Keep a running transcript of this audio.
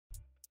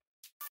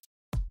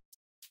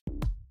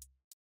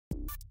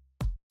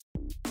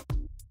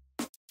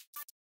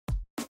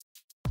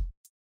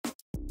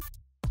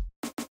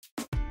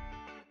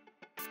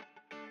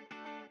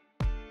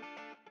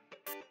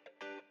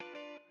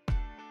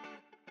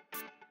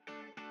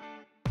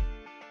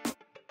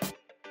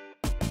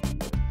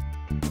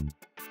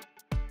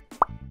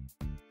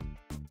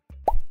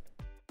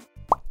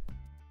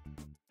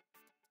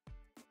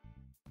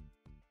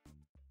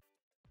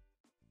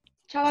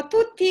Ciao a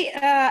tutti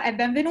e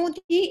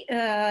benvenuti.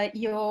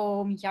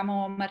 Io mi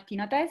chiamo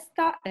Martina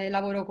Testa,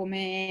 lavoro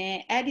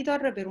come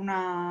editor per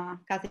una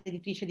casa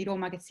editrice di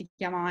Roma che si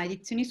chiama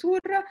Edizioni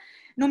Sur.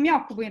 Non mi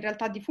occupo in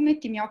realtà di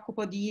fumetti, mi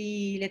occupo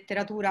di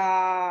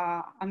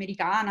letteratura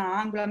americana,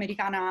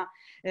 anglo-americana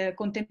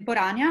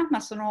contemporanea, ma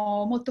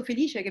sono molto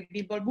felice che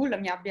Bilbo Bull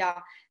mi abbia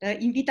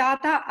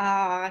invitata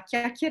a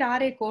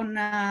chiacchierare con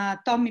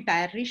Tommi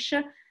Parrish,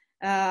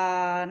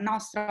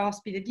 nostra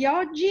ospite di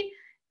oggi.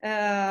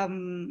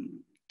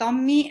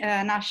 Tommi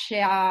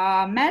nasce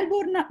a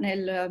Melbourne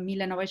nel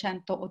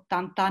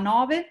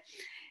 1989,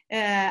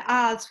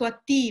 ha al suo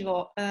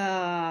attivo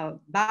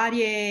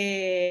vari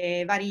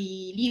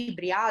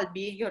libri,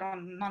 albi. Io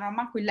non ho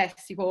manco il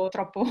lessico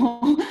troppo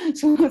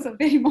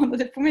per il mondo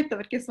del fumetto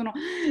perché sono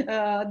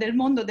del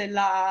mondo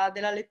della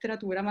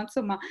letteratura, ma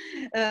insomma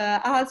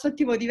ha al suo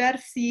attivo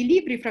diversi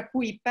libri, fra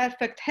cui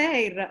Perfect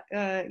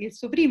Hair, il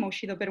suo primo,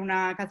 uscito per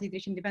una casa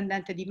editrice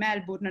indipendente di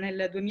Melbourne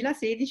nel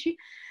 2016,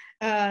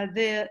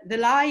 The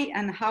Lie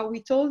and How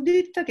We Told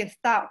It, che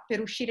sta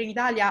per uscire in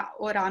Italia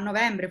ora a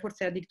novembre,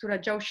 forse è addirittura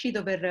già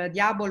uscito per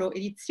Diabolo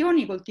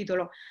Edizioni, col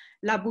titolo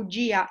La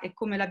bugia e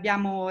come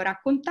l'abbiamo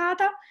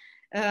raccontata.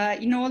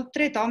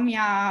 Inoltre Tommi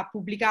ha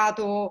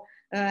pubblicato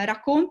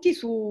racconti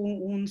su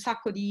un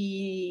sacco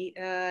di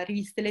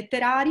riviste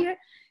letterarie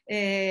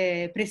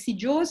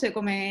prestigiose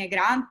come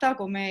Granta,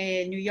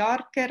 come New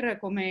Yorker,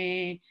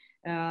 come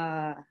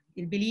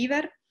il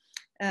Believer.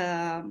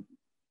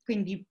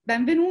 Quindi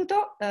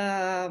benvenuto,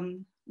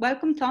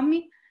 welcome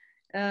Tommi,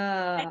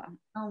 è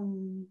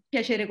un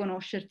piacere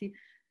conoscerti.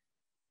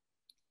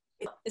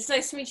 It's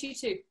nice to meet you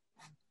too.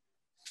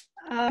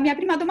 La mia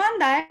prima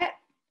domanda è: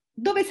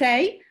 dove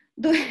sei?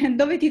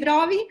 Dove ti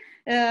trovi?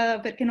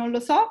 Perché non lo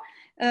so.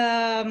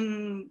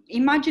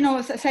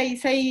 Immagino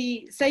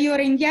sei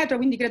ore indietro,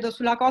 quindi credo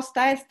sulla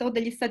costa est o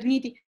degli Stati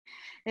Uniti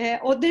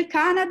o del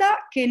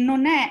Canada, che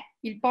non è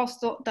il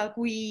posto da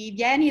cui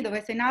vieni,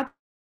 dove sei nata,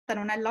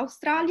 non è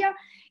l'Australia,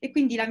 e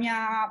quindi la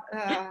mia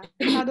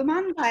prima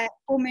domanda è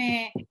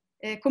come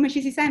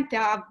ci si sente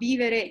a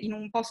vivere in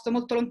un posto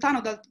molto lontano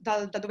da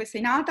dove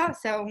sei nata,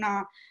 se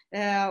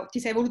ti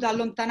sei voluta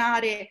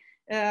allontanare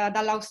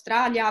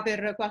dall'Australia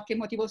per qualche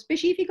motivo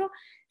specifico,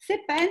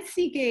 se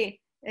pensi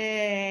che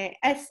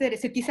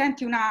se ti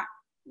senti una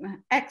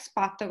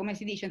expat, come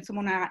si dice, insomma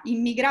una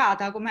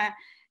immigrata, come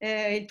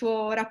il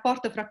tuo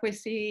rapporto fra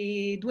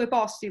questi due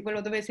posti,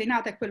 quello dove sei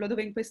nata e quello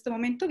dove in questo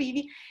momento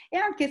vivi, e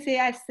anche se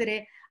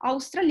essere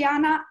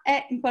australiana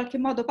è in qualche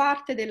modo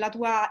parte della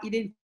tua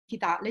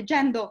identità.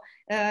 Leggendo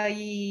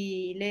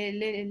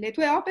le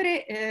tue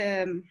opere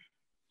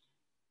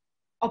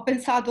ho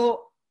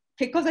pensato: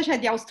 che cosa c'è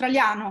di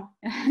australiano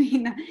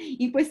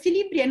in questi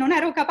libri, e non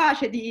ero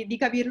capace di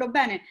capirlo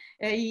bene.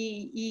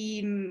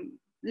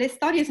 Le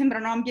storie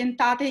sembrano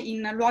ambientate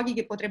in luoghi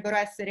che potrebbero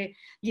essere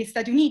gli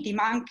Stati Uniti,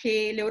 ma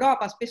anche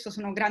l'Europa. Spesso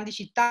sono grandi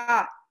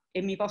città,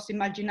 e mi posso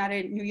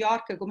immaginare New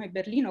York come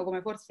Berlino,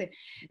 come forse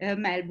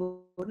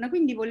Melbourne.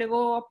 Quindi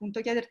volevo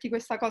appunto chiederti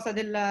questa cosa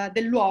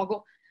del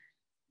luogo,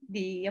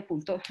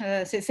 appunto,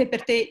 se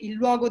per te il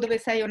luogo dove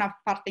sei è una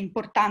parte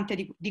importante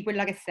di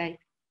quella che sei.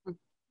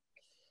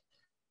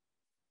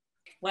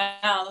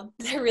 Wow,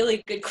 they're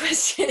really good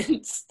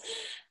questions.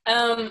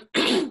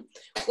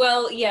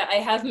 Well, yeah, I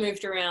have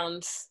moved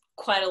around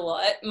quite a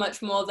lot,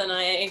 much more than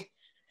I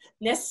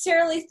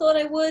necessarily thought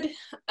I would.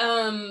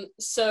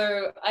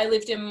 So I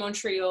lived in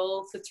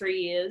Montreal for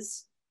 3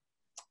 years.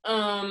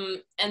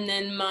 And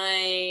then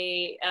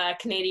my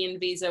Canadian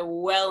visa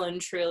well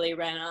and truly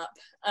ran up.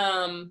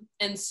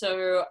 And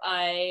so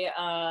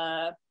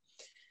I'm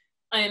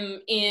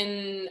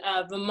in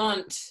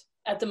Vermont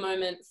at the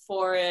moment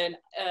for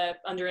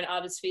under an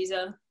artist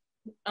visa.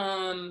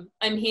 I'm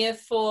here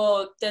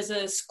there's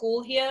a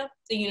school here,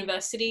 the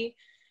university,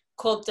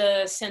 called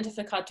the Center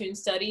for Cartoon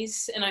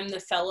Studies, and I'm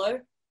the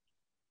fellow,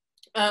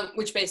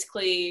 which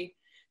basically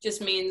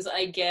just means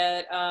I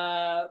get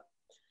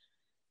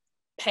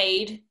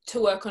paid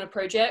to work on a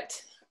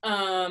project,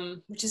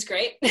 which is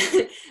great.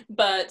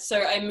 But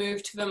so I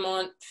moved to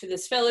Vermont for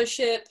this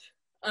fellowship.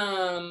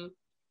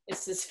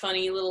 It's this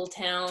funny little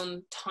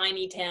town,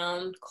 tiny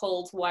town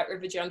called White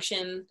River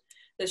Junction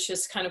that's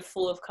just kind of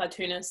full of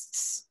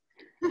cartoonists.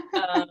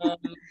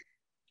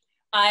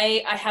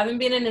 I haven't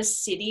been in a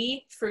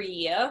city for a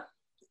year,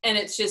 and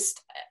it's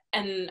just,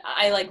 and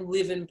I like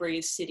live and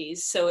breathe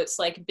cities, so it's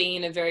like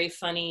been a very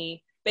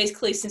funny,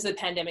 basically since the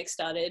pandemic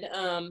started.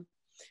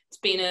 It's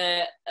been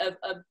a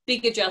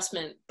big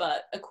adjustment,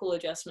 but a cool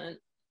adjustment.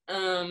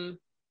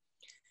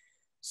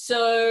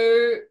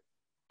 So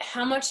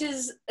how much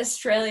is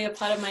Australia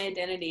part of my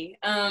identity?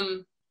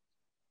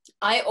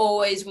 I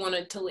always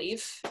wanted to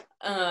leave.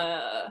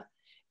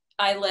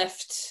 I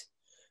left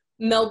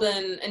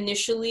Melbourne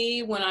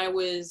initially when I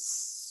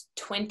was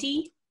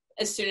 20,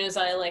 as soon as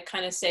I like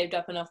kind of saved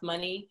up enough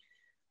money.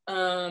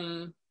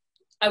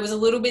 I was a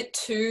little bit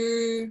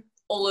too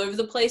all over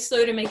the place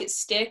though to make it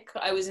stick.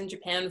 I was in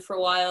Japan for a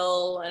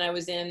while, and I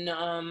was in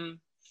New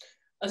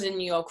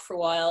York for a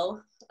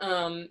while,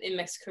 in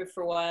Mexico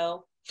for a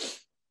while.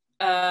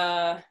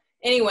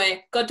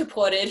 Anyway, got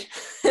deported.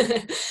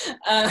 Deported!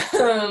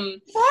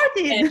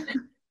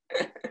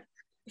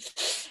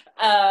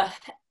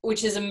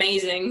 Which is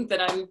amazing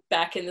that I'm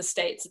back in the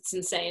States. It's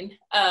insane.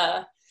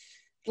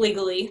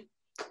 Legally.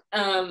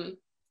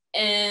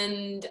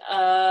 And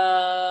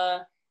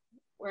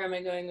where am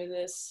I going with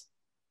this?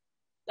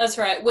 That's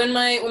right. When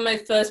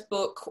my first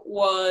book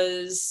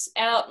was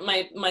out,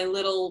 my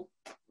little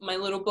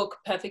book,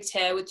 Perfect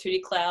Hair with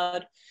Tootie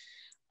Cloud,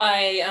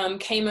 I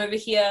came over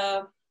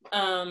here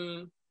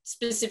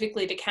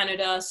specifically to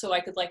Canada so I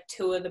could like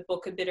tour the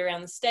book a bit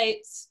around the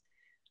States.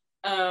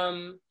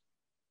 And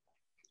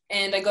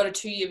I got a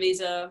 2-year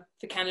visa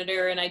for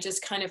Canada, and I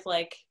just kind of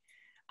like,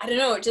 I don't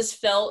know,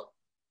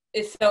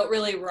 it felt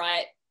really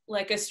right.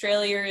 Like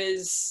Australia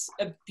is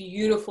a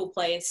beautiful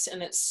place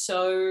and it's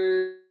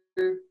so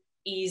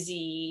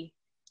easy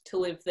to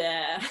live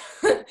there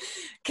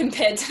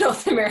compared to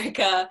North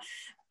America.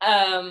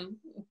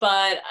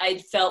 But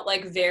I felt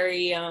like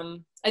very, I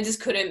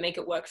just couldn't make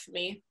it work for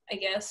me, I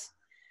guess.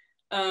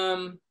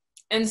 And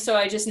so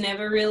I just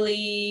never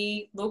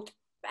really looked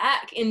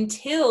back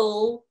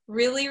until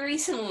really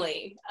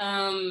recently.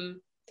 I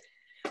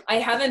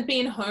haven't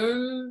been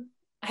home.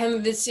 I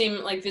haven't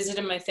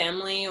visited my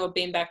family or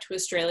been back to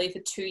Australia for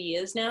 2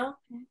 years now.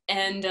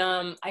 And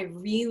I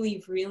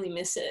really, really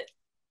miss it.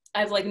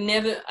 I've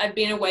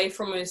been away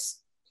for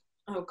almost,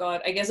 oh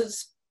God, I guess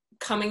it's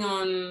coming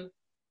on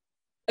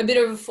a bit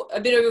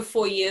over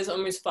 4 years,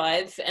 almost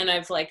 5. And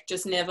I've like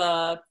just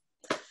never,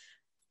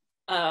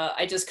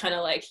 I just kind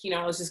of like,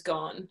 I was just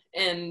gone.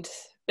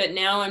 But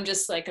now I'm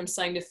just like, I'm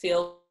starting to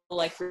feel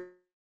like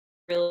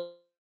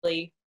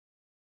really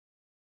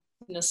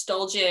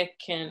nostalgic,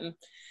 and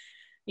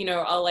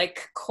I'll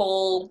like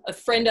call a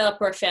friend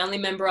up or a family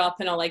member up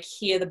and I'll like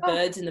hear the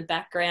birds in the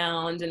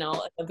background, and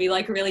I'll be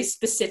like really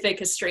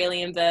specific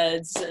Australian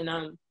birds.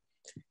 And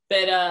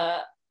but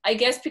I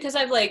guess because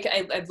I've lived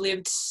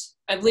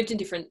in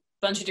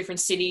bunch of different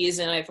cities,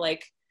 and I've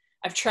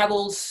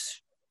traveled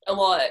a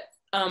lot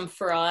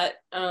for art,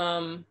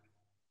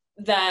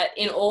 that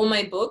in all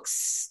my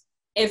books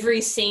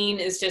every scene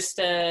is just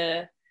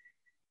like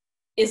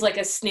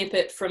a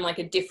snippet from like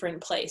a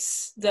different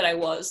place that I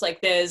was. Like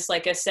there's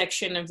like a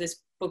section of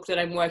this book that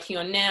I'm working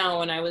on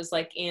now, and I was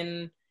like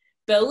in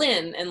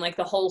Berlin, and like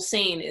the whole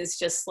scene is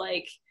just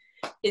like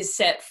is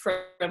set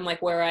from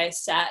like where I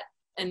sat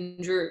and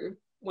drew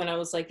when I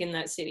was like in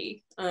that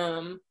city.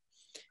 And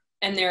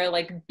there are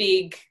like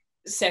big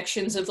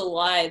sections of The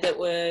Lie that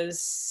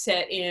was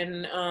set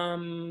in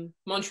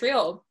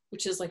Montreal,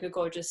 which is like a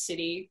gorgeous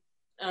city.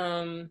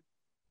 So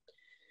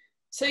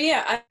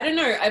yeah, I don't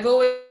know. I've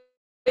always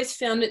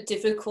found it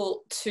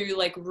difficult to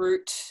like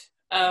root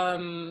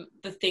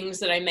the things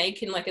that I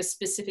make in like a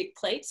specific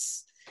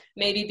place,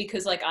 maybe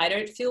because like I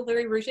don't feel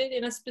very rooted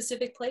in a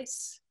specific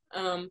place,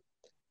 but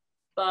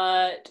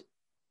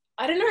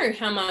I don't know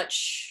how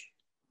much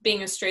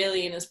being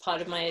Australian is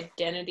part of my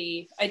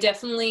identity. I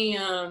definitely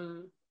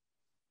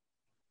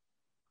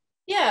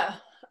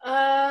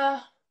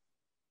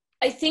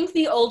I think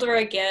the older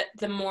I get,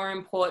 the more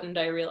important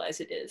I realize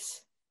it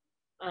is,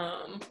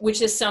 which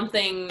is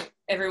something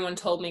everyone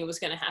told me was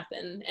going to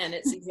happen, and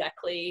it's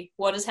exactly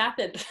what has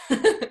happened.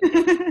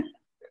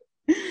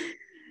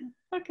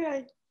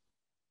 Ok.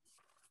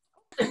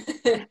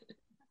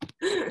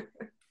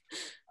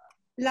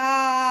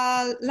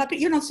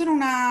 Io non sono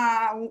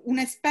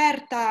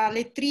un'esperta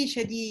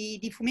lettrice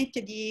di fumetti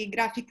e di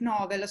graphic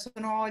novel,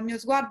 il mio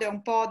sguardo è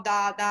un po'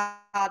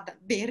 da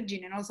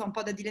vergine, non lo so, un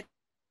po' da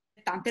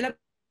dilettante. La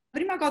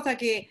prima cosa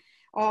che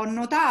ho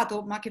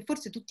notato, ma che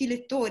forse tutti i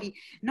lettori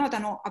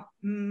notano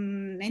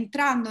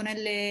entrando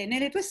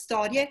nelle tue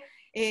storie,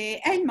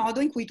 è il modo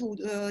in cui tu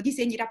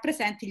disegni,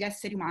 rappresenti gli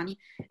esseri umani,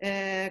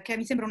 che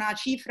mi sembra una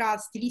cifra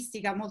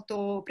stilistica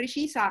molto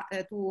precisa.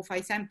 Tu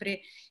fai sempre,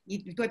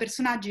 i tuoi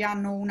personaggi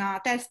hanno una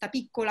testa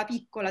piccola,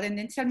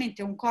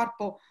 tendenzialmente un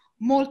corpo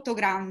molto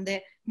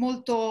grande,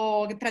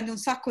 che prende un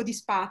sacco di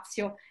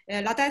spazio,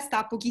 la testa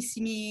ha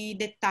pochissimi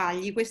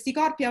dettagli, questi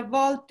corpi a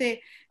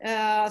volte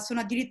sono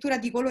addirittura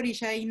di colori,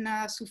 c'è in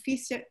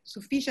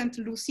sufficient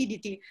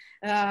lucidity,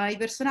 i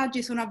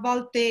personaggi sono a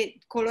volte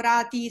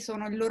colorati,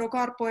 il loro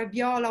corpo è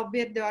viola o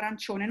verde o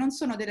arancione, non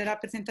sono delle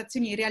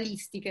rappresentazioni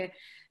realistiche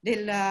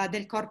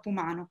del corpo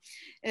umano,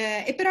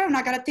 e però è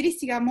una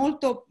caratteristica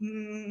molto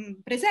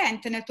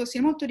presente nel tuo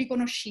stile, molto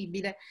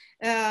riconoscibile.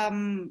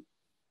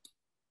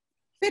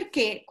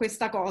 Perché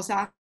questa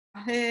cosa?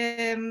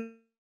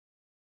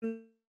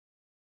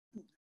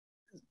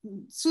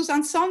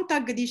 Susan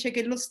Sontag dice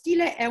che lo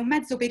stile è un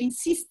mezzo per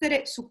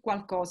insistere su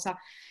qualcosa.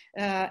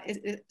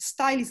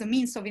 Style is a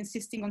means of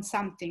insisting on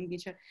something,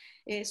 dice.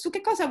 Su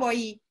che cosa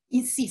vuoi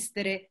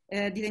insistere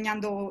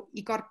disegnando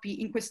i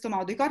corpi in questo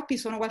modo? I corpi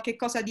sono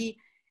qualcosa di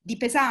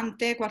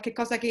pesante,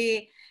 qualcosa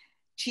che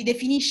ci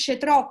definisce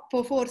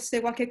troppo,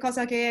 forse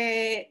qualcosa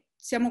che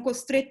siamo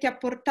costretti a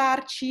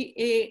portarci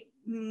e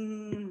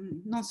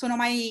non sono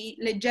mai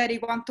leggeri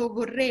quanto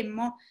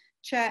vorremmo.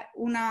 C'è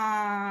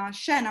una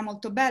scena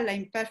molto bella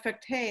in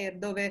Perfect Hair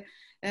dove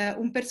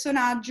un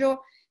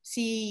personaggio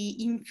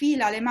si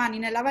infila le mani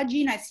nella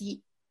vagina e si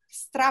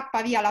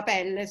strappa via la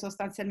pelle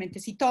sostanzialmente,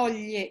 si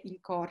toglie il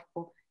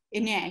corpo e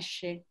ne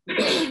esce.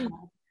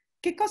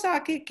 Che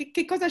cosa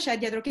c'è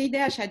dietro? Che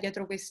idea c'è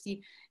dietro questi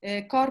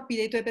corpi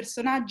dei tuoi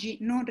personaggi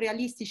non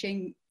realistici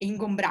e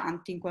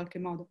ingombranti in qualche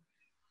modo?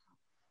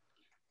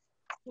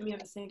 Let me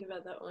have a think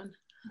about that one.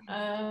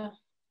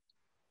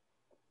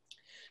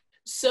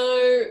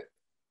 So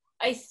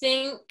I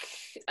think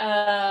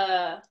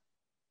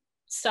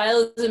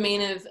style is a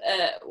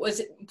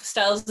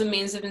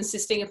means of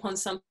insisting upon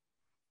something.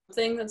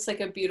 That's like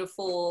it's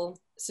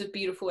a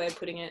beautiful way of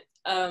putting it.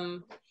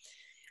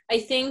 I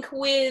think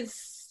with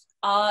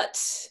art,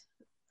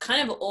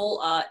 kind of all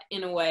art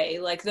in a way,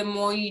 like the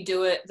more you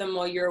do it, the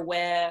more you're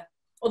aware,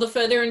 or the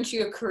further into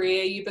your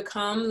career you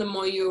become, the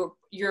more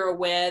you're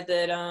aware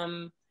that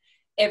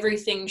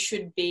everything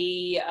should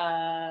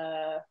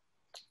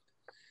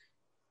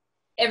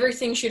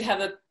have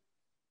a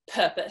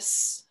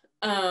purpose.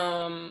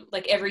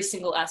 Like every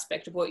single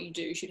aspect of what you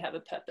do should have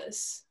a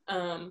purpose.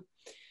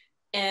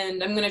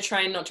 And I'm going to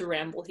try not to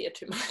ramble here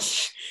too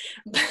much,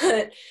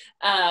 but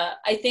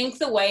I think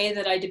the way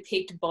that I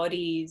depict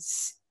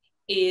bodies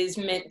is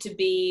meant to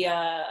be,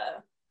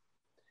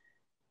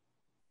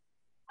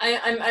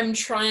 I'm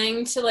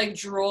trying to like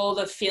draw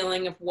the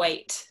feeling of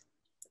weight,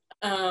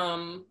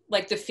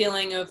 like the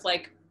feeling of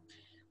like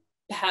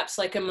perhaps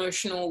like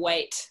emotional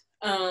weight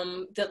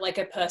that like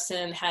a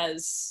person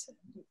has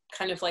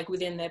kind of like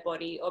within their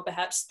body, or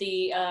perhaps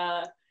the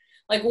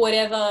like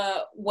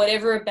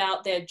whatever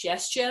about their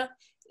gesture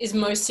is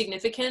most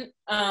significant,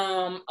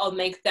 I'll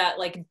make that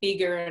like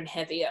bigger and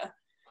heavier.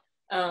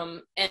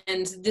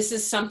 And this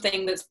is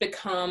something that's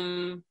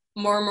become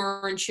more and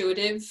more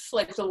intuitive,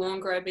 like the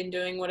longer I've been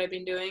doing what I've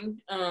been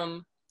doing.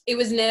 It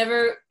was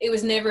never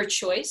a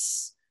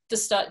choice to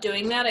start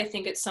doing that. I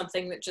think it's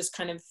something that just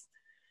kind of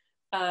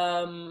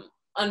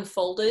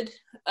unfolded,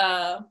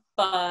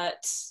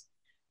 but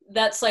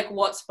that's like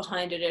what's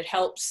behind it. It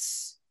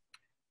helps.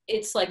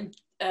 It's like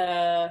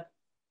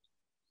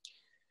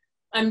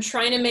I'm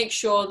trying to make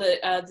sure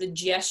that the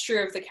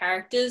gesture of the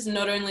characters,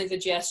 not only the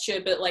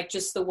gesture, but like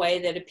just the way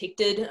they're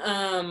depicted,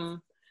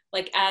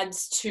 like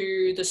adds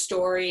to the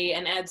story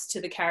and adds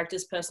to the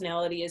character's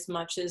personality as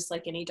much as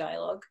like any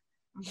dialogue.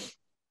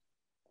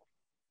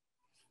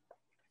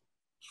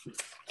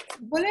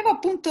 Volevo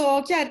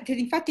appunto chiederti,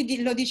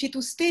 infatti lo dici tu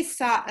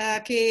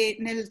stessa, che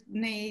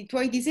nei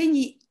tuoi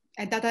disegni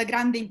è data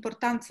grande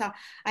importanza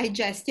ai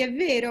gesti. È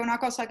vero, è una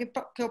cosa che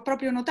ho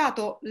proprio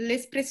notato, le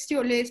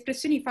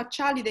espressioni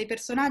facciali dei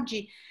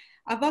personaggi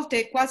a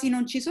volte quasi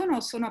non ci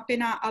sono, sono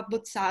appena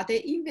abbozzate,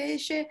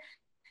 invece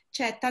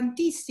c'è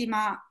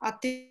tantissima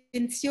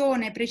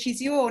attenzione,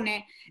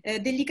 precisione,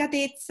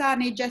 delicatezza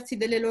nei gesti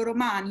delle loro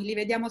mani, li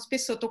vediamo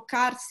spesso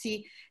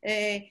toccarsi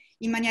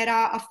in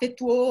maniera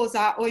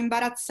affettuosa o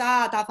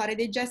imbarazzata, fare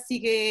dei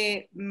gesti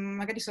che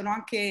magari sono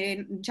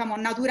anche, diciamo,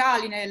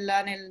 naturali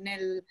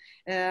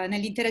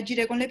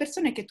nell'interagire con le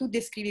persone, che tu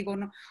descrivi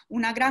con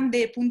una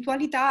grande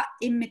puntualità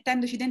e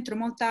mettendoci dentro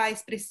molta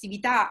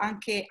espressività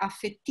anche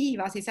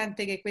affettiva. Si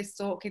sente che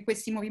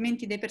questi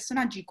movimenti dei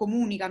personaggi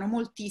comunicano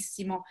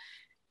moltissimo.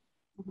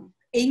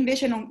 E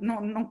invece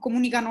non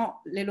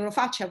comunicano le loro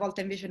facce, a volte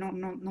invece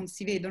non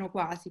si vedono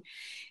quasi.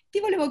 Ti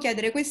volevo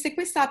chiedere,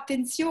 questa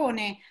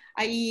attenzione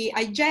ai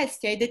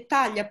gesti, ai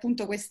dettagli,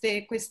 appunto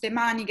queste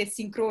mani che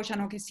si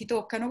incrociano, che si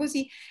toccano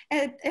così,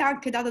 è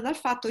anche data dal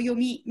fatto, io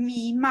mi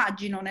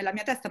immagino nella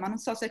mia testa, ma non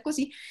so se è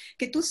così,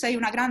 che tu sei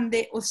una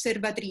grande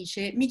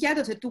osservatrice. Mi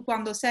chiedo se tu,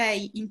 quando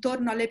sei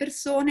intorno alle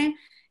persone,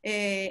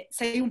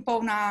 sei un po'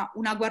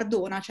 una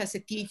guardona, cioè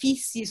se ti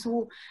fissi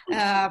su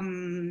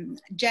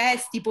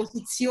gesti,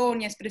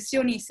 posizioni,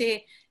 espressioni,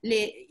 se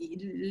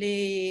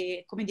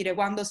come dire,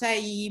 quando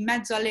sei in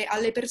mezzo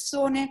alle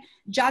persone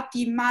già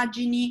ti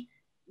immagini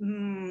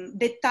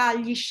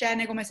dettagli,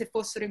 scene come se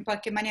fossero in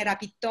qualche maniera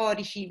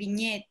pittorici,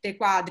 vignette,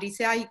 quadri,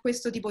 se hai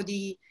questo tipo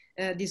di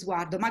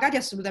sguardo. Magari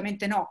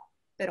assolutamente no,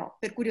 però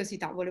per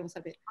curiosità volevo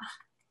sapere.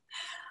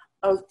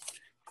 Oh.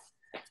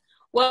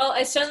 Well,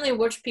 I certainly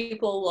watch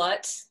people a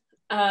lot.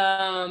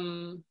 I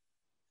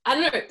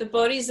don't know, the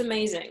body's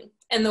amazing.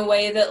 And the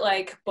way that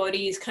like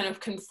bodies kind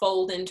of can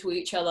fold into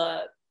each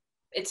other,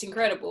 it's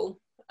incredible.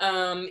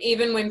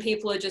 Even when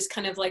people are just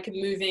kind of like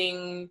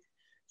moving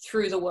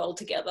through the world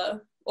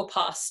together or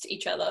past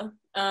each other.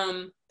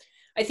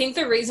 I think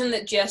the reason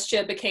that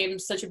gesture became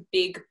such a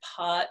big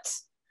part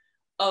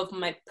of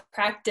my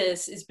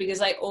practice is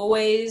because I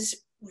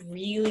always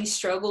really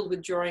struggled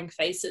with drawing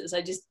faces.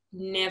 I just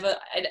never,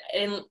 I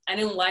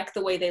didn't like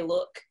the way they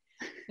look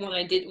when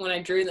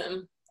I drew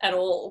them at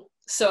all.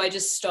 So I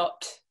just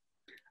stopped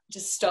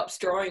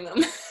drawing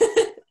them.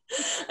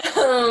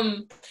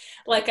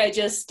 Like I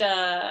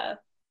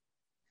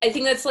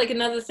think that's like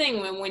another thing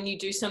when you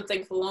do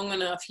something for long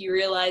enough, you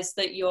realize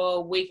that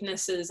your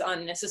weaknesses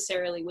aren't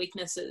necessarily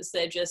weaknesses.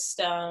 They're just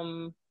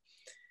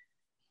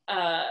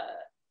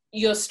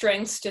your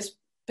strengths just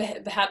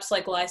perhaps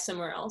like lie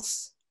somewhere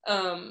else.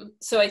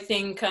 So I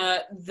think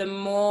the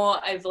more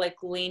I've like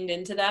leaned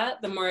into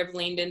that, the more I've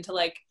leaned into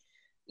like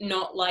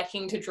not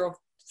liking to draw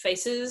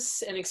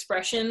faces and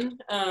expression,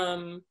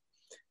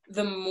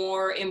 the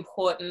more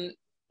important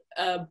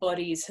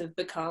bodies have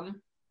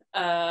become.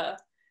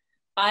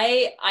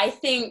 I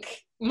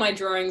think my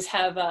drawings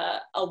have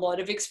a lot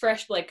of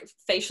expression, like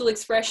facial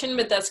expression,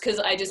 but that's because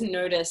I just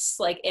notice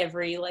like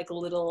every like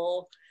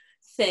little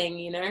thing,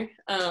 you know.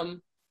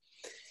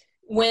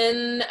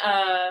 When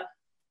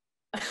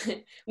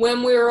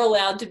when we were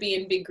allowed to be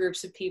in big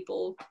groups of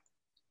people,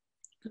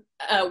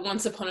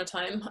 once upon a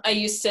time, I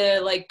used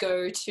to like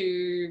go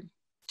to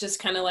just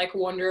kind of like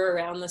wander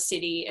around the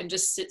city and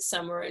just sit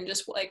somewhere and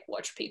just like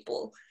watch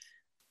people.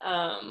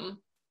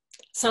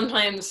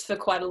 Sometimes for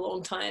quite a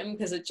long time,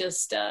 because it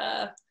just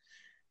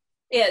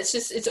yeah,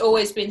 it's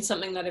always been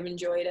something that I've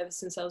enjoyed ever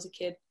since I was a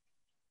kid.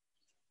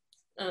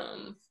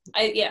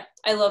 I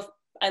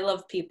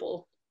love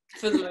people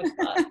for the most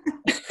part.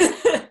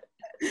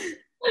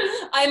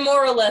 I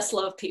more or less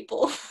love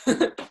people.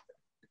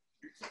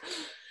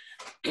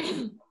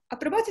 A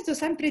proposito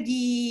sempre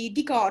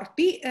di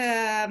corpi,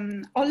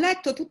 ho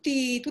letto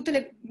tutte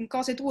le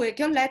cose tue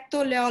che ho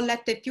letto, le ho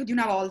lette più di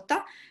una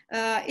volta,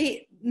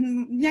 e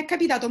mi è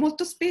capitato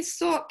molto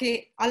spesso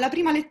che alla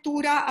prima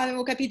lettura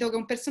avevo capito che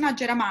un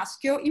personaggio era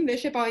maschio,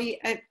 invece poi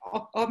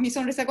mi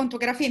sono resa conto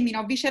che era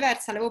femmina, o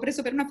viceversa, l'avevo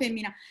preso per una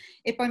femmina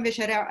e poi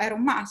invece era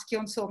un maschio,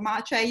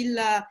 insomma, cioè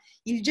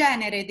il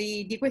genere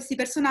di questi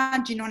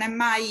personaggi non è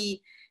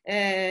mai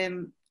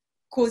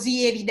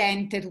così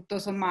evidente, tutto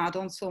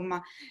sommato,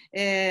 insomma.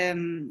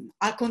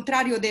 Al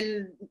contrario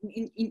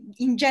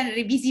in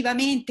genere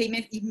visivamente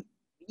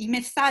i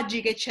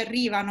messaggi che ci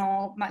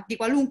arrivano, ma di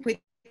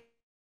qualunque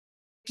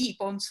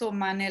tipo,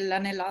 insomma,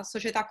 nella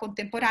società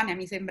contemporanea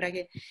mi sembra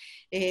che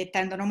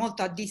tendono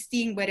molto a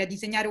distinguere, a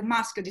disegnare un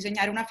maschio,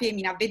 disegnare una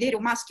femmina, a vedere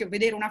un maschio,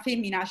 vedere una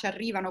femmina, ci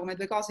arrivano come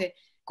due cose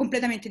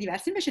completamente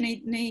diverse.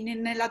 Invece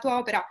nella tua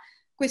opera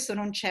questo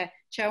non c'è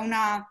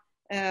una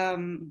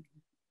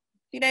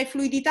direi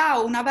fluidità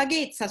o una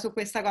vaghezza su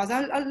questa cosa.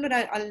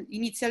 Allora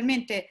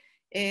inizialmente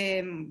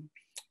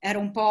ero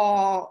un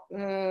po'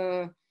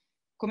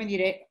 come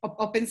dire,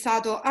 ho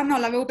pensato, ah no,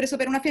 l'avevo preso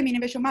per una femmina,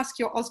 invece un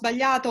maschio, ho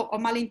sbagliato, ho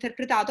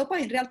malinterpretato.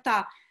 Poi in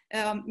realtà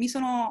mi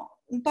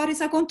sono un po'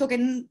 resa conto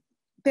che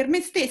per me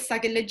stessa,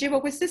 che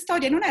leggevo queste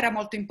storie, non era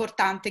molto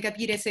importante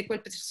capire se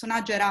quel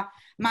personaggio era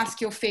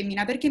maschio o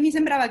femmina, perché mi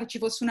sembrava che ci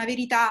fosse una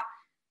verità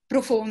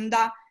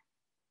profonda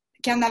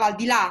che andava al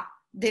di là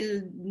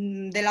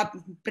della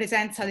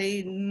presenza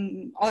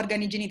dei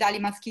organi genitali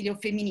maschili o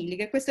femminili,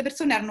 che queste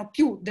persone erano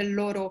più del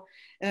loro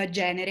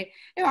genere.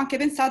 E ho anche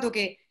pensato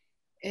che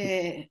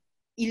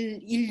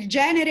il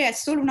genere è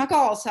solo una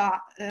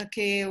cosa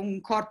che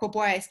un corpo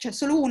può essere, cioè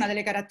solo una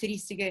delle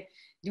caratteristiche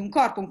di un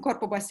corpo. Un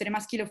corpo può essere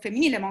maschile o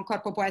femminile, ma un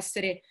corpo può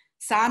essere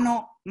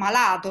sano,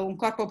 malato, un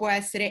corpo può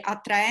essere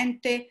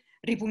attraente,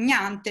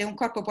 ripugnante, un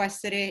corpo può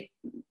essere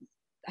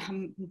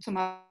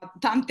insomma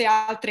tante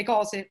altre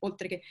cose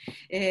oltre che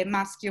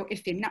maschio e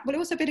femmina.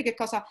 Volevo sapere che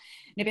cosa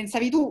ne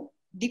pensavi tu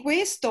di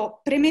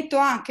questo. Premetto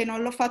anche,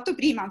 non l'ho fatto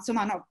prima,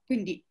 insomma no,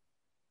 quindi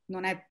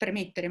non è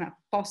premettere ma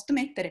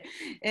postmettere,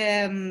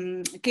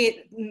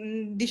 che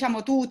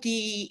diciamo tu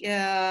ti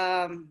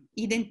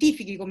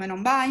identifichi come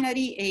non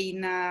binary e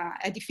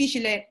è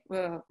difficile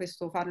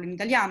questo farlo in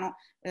italiano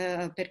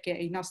perché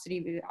i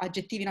nostri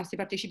aggettivi, i nostri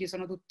participi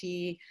sono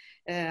tutti,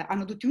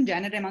 hanno tutti un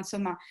genere, ma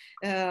insomma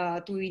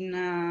tu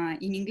in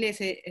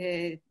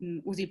inglese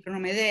usi il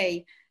pronome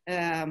they,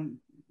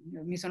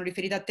 mi sono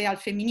riferita a te al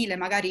femminile,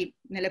 magari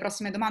nelle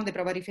prossime domande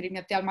provo a riferirmi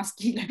a te al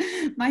maschile,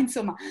 ma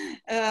insomma,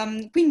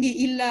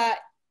 quindi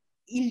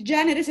il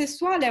genere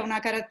sessuale è una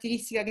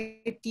caratteristica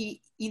che ti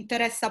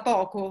interessa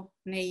poco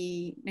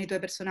nei tuoi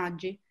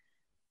personaggi?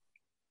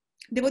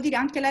 Devo dire,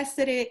 anche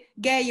l'essere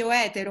gay o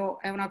etero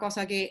è una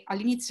cosa che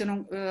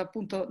all'inizio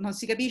appunto non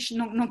si capisce,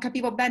 non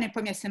capivo bene, e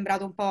poi mi è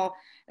sembrato un po'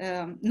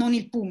 non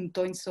il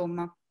punto,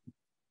 insomma.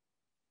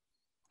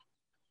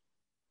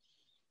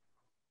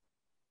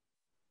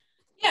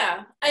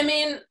 Yeah, I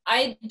mean,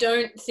 I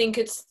don't think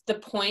it's the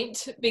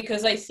point,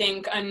 because I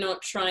think I'm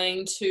not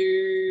trying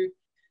to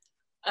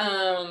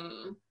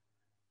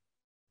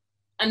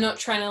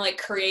like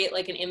create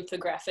like an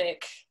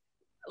infographic,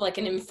 like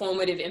an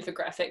informative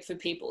infographic for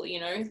people, you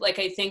know. Like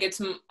I think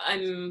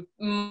I'm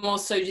more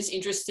so just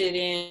interested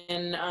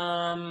in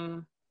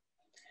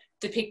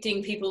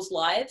depicting people's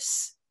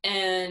lives,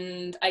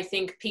 and I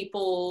think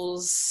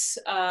people's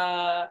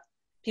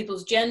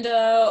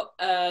gender,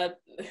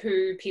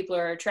 who people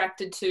are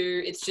attracted to,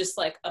 it's just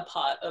like a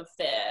part of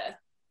their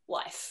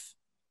life.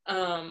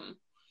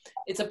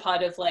 It's a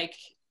part of like,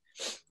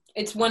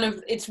 it's one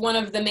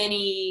of the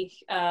many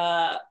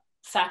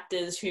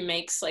factors who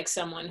makes like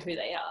someone who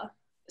they are.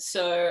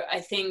 So I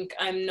think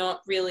I'm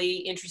not really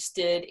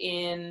interested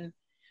in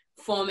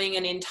forming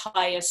an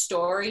entire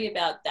story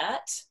about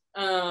that.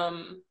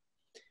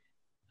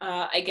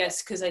 I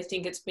guess because I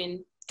think it's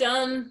been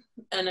done,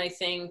 and I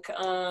think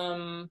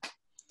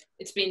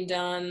it's been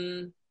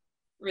done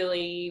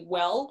really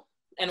well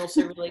and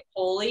also really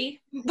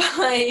poorly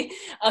by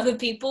other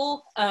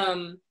people.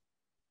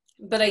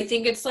 But I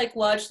think it's like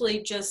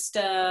largely just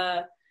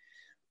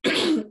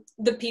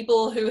the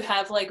people who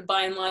have like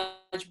by and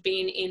large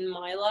been in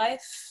my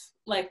life,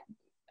 like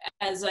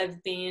as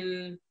I've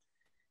been,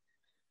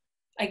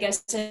 I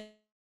guess, a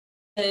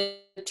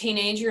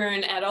teenager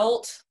and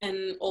adult,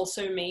 and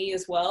also me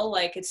as well.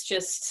 Like it's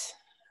just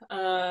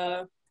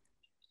yeah,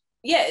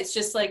 it's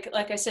just like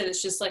I said,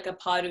 it's just like a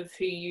part of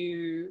who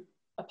you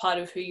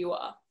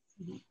are.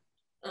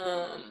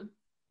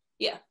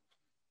 Yeah.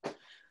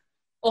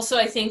 Also,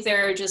 I think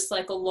there are just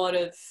like a lot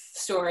of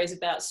stories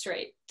about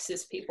straight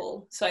cis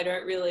people, so I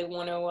don't really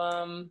want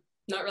to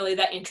not really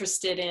that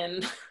interested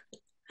in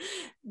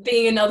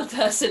being another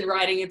person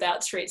writing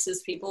about straight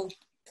cis people.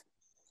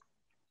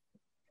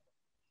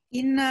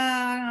 In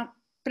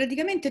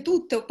praticamente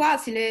tutte o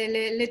quasi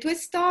le tue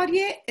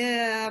storie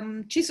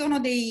ci sono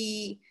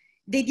dei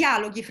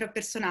dialoghi fra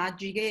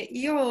personaggi che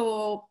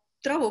io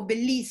trovo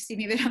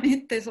bellissimi,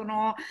 veramente è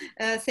una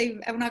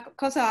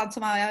cosa,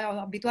 insomma,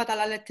 abituata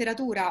alla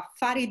letteratura,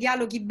 fare i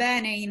dialoghi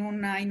bene in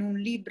un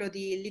libro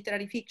di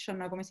literary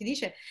fiction, come si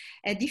dice,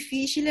 è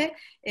difficile,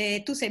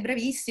 e tu sei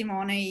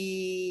bravissimo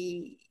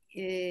nel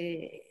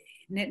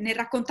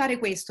raccontare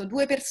questo,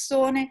 due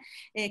persone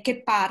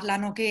che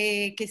parlano,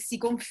 che si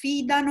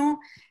confidano,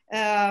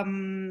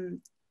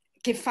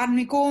 che fanno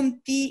i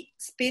conti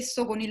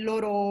spesso con il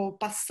loro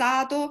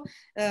passato.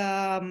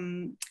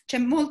 C'è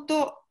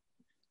molto,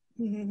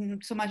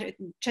 insomma,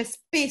 c'è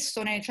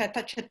spesso,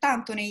 c'è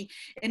tanto nei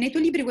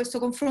tuoi libri questo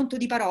confronto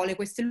di parole,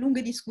 queste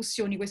lunghe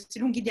discussioni, questi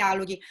lunghi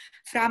dialoghi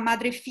fra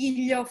madre e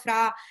figlio,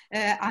 fra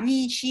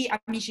amici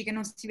che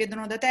non si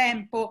vedono da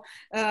tempo.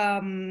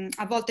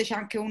 A volte c'è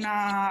anche un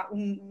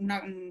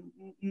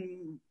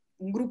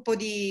gruppo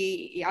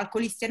di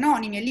alcolisti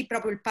anonimi, e lì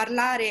proprio il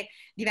parlare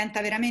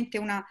diventa veramente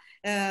una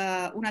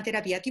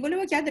terapia. Ti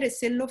volevo chiedere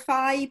se lo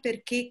fai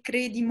perché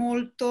credi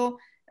molto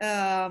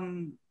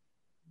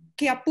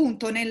che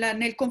appunto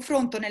nel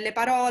confronto, nelle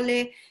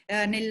parole,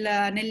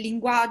 nel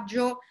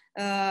linguaggio,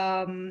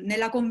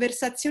 nella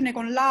conversazione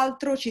con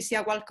l'altro ci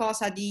sia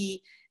qualcosa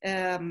che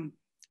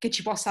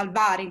ci può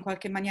salvare in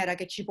qualche maniera,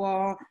 che ci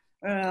può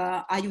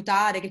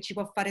aiutare, che ci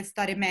può fare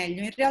stare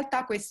meglio. In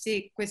realtà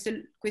questi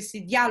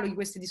dialoghi,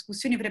 queste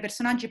discussioni fra i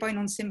personaggi poi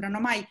non sembrano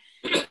mai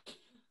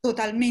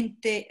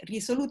totalmente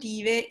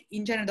risolutive.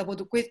 In genere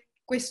dopo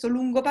questo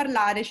lungo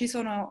parlare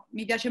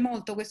mi piace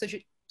molto questo,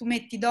 tu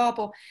metti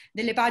dopo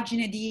delle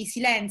pagine di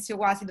silenzio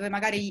quasi, dove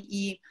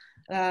magari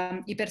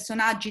i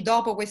personaggi,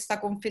 dopo questa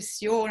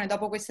confessione,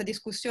 dopo questa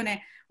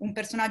discussione, un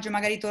personaggio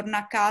magari torna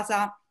a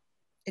casa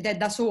ed è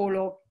da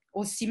solo,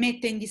 o si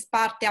mette in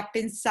disparte a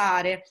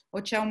pensare,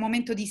 o c'è un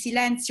momento di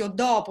silenzio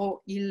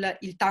dopo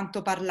il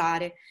tanto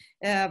parlare.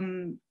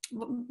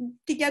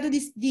 Ti chiedo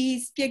di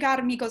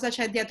spiegarmi cosa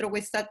c'è dietro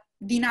questa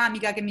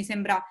dinamica che mi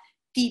sembra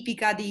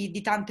tipica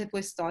di tante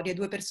tue storie,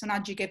 due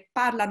personaggi che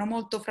parlano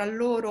molto fra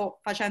loro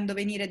facendo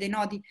venire dei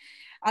nodi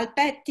al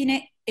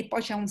pettine, e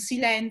poi c'è un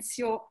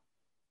silenzio,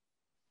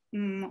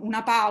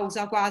 una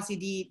pausa quasi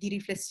di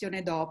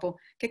riflessione dopo.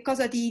 Che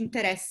cosa ti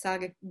interessa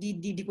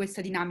di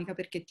questa dinamica,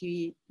 perché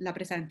la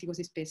presenti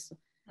così spesso?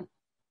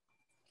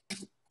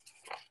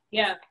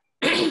 Yeah.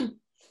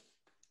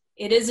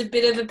 It is a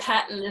bit of a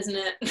pattern, isn't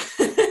it?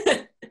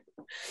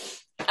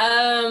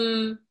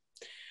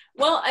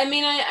 Well, I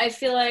mean, I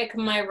feel like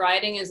my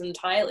writing is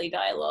entirely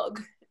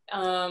dialogue.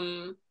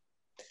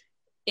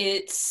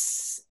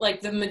 It's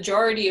like the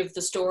majority of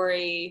the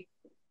story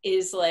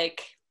is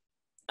like,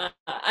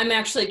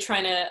 I'm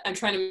trying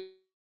to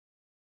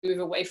move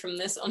away from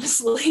this,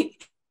 honestly.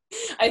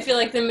 I feel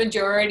like the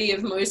majority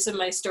of most of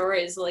my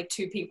story is like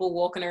two people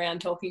walking around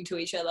talking to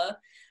each other.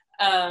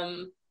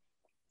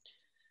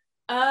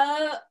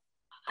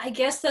 I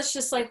guess that's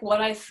just like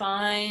what I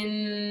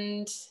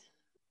find,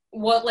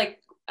 what like,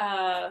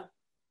 I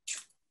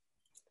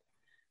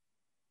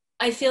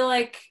feel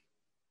like,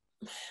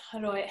 how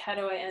do I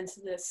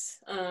answer this?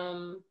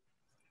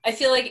 I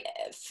feel like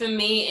for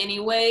me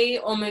anyway,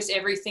 almost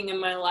everything in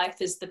my life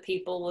is the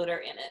people that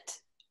are in it.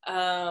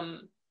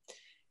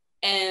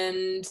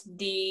 And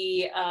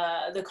the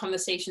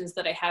conversations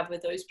that I have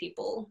with those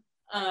people.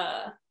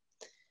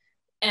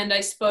 And I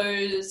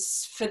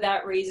suppose for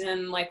that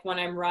reason, like when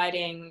I'm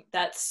writing,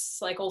 that's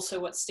like also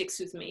what sticks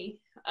with me.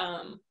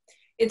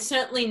 It's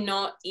certainly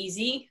not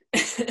easy,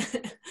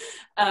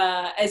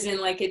 as in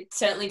like it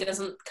certainly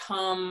doesn't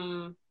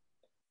come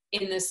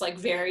in this like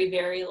very,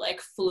 very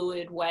like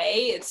fluid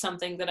way. It's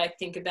something that I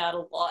think about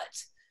a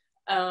lot.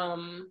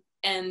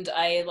 And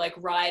I like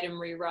write and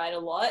rewrite a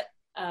lot.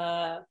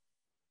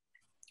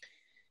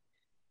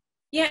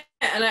 Yeah,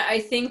 and I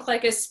think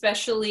like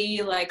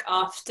especially like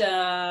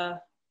after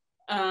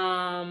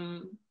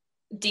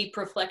deep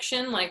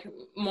reflection, like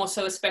more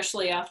so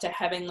especially after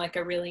having like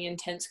a really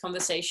intense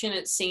conversation,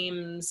 it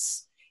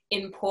seems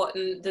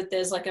important that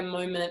there's like a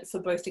moment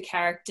for both the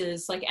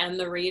characters like and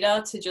the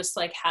reader to just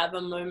like have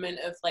a moment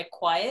of like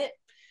quiet,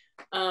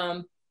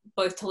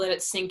 both to let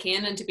it sink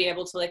in and to be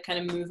able to like kind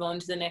of move on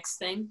to the next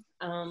thing.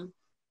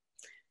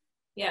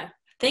 Yeah,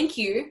 thank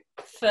you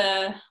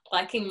for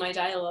liking my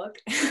dialogue.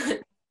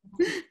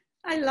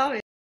 I love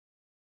it.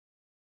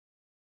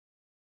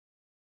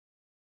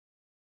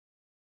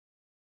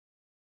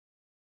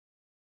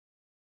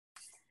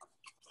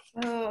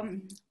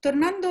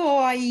 Tornando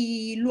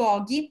ai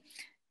luoghi,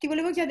 ti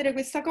volevo chiedere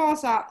questa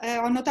cosa.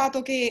 Ho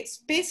notato che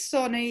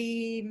spesso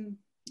nei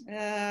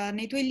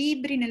tuoi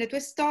libri, nelle tue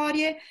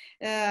storie,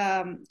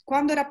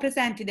 quando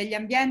rappresenti degli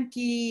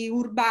ambienti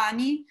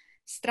urbani,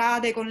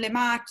 strade con le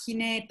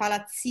macchine,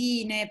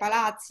 palazzine,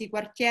 palazzi,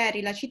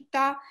 quartieri, la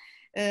città,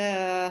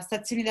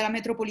 stazioni della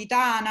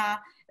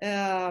metropolitana,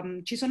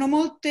 ci sono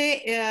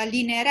molte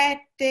linee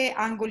rette,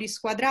 angoli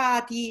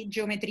squadrati,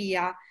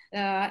 geometria.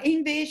 E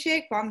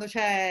invece quando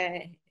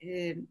c'è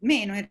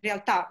meno in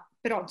realtà,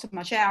 però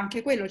insomma c'è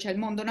anche quello, c'è il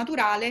mondo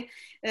naturale,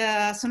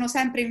 sono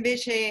sempre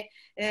invece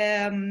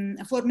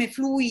forme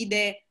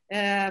fluide,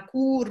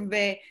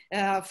 curve,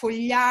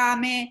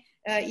 fogliame,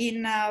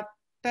 in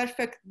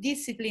Perfect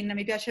Discipline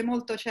mi piace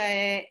molto, ci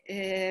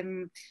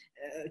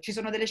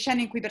sono delle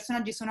scene in cui i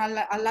personaggi sono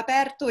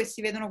all'aperto e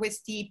si vedono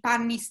questi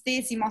panni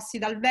stesi mossi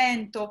dal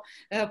vento,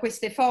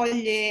 queste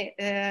foglie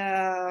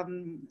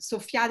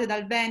soffiate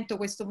dal vento,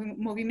 questo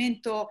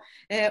movimento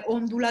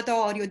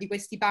ondulatorio di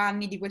questi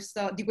panni, di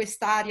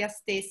quest'aria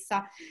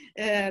stessa,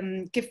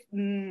 che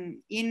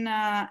in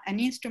An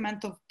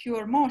Instrument of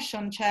Pure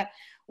Motion c'è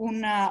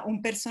un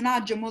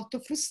personaggio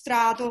molto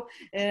frustrato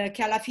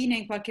che alla fine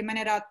in qualche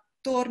maniera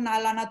torna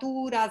alla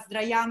natura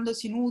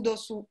sdraiandosi nudo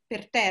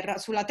per terra,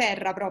 sulla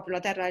terra proprio, la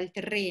terra è il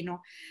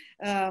terreno.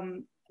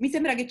 Mi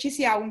sembra che ci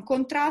sia un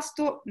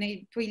contrasto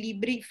nei tuoi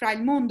libri fra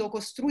il mondo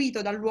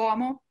costruito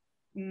dall'uomo,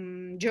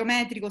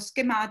 geometrico,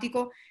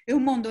 schematico, e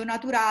un mondo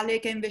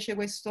naturale che è invece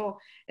questo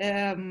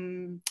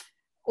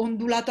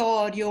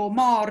ondulatorio,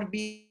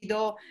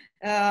 morbido,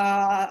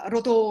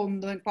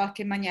 rotondo in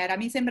qualche maniera.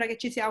 Mi sembra che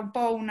ci sia un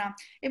po' una...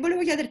 E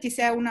volevo chiederti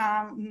se è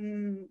una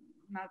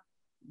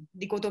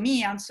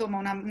dicotomia, insomma,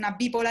 una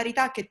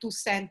bipolarità che tu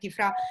senti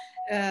fra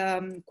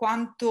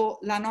quanto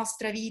la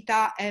nostra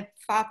vita è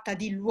fatta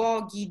di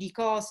luoghi, di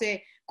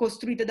cose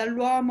costruite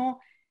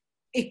dall'uomo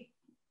e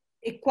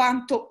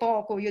quanto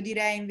poco, io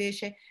direi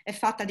invece, è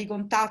fatta di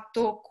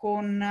contatto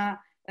con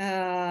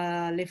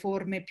le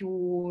forme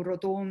più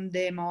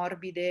rotonde,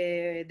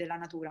 morbide della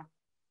natura.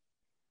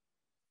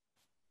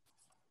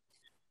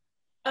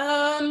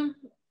 I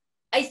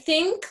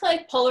think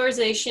like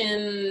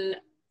polarization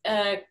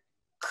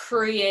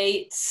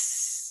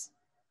creates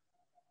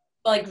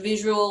like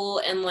visual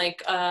and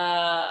like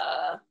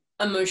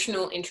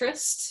emotional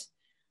interest.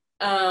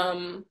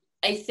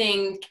 I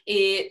think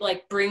it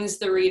like brings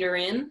the reader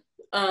in,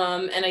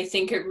 and I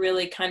think it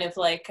really kind of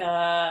like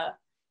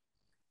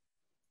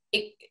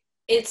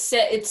it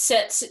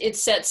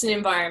sets an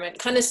environment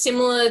kind of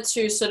similar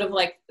to sort of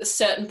like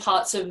certain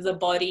parts of the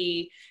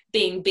body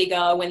being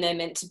bigger when they're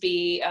meant to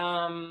be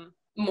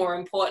more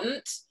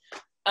important.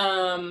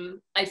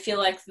 I feel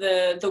like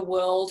the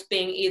world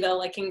being either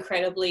like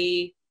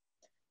incredibly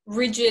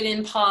rigid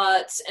in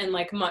parts and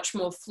like much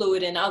more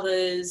fluid in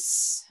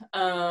others,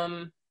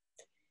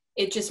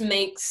 it just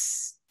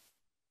makes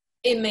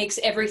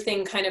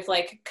everything kind of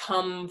like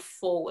come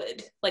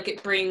forward. Like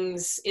it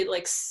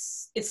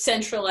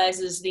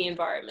centralizes the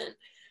environment.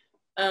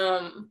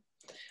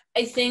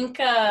 I think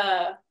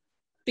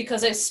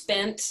because I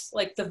spent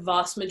like the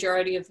vast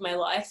majority of my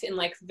life in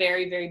like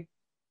very, very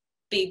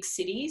big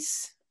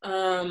cities,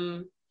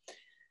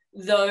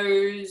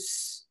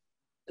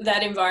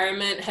 that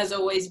environment has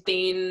always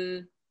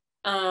been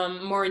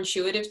more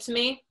intuitive to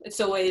me.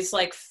 It's always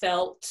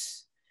felt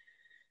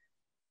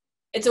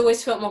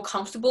more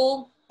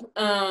comfortable,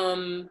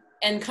 and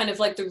kind of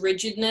like the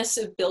rigidness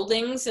of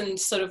buildings and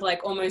sort of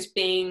like almost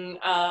being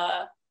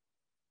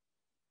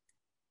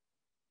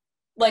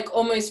like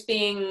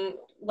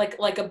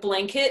a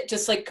blanket,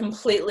 just like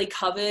completely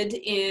covered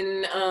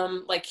in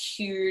like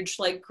huge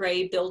like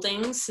gray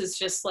buildings is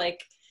just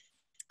like,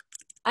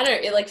 I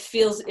don't know, it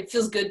feels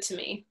good to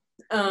me.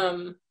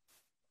 And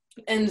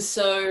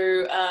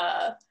so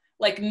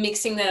like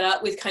mixing that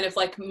up with kind of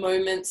like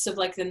moments of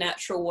like the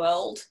natural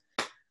world,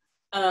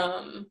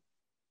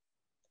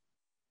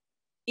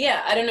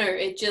 yeah, I don't know,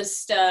 it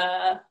just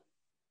I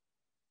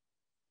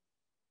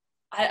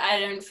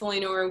don't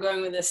fully know where I'm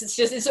going with this.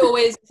 It's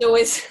always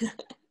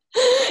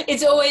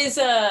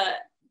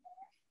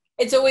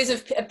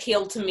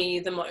appealed to me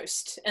the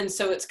most, and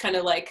so it's kind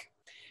of like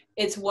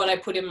it's what I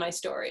put in my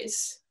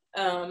stories.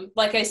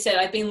 Like I said,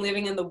 I've been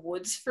living in the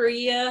woods for a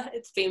year.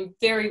 It's been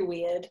very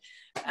weird,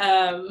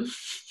 and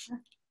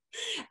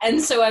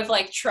so I've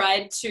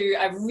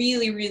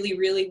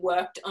really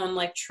worked on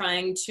like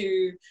trying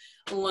to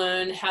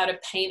learn how to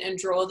paint and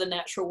draw the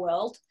natural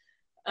world,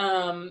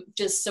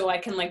 just so I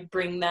can like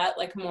bring that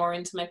like more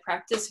into my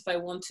practice if I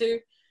want to.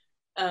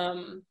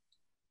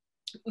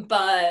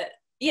 But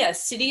yeah,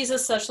 cities are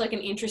such like an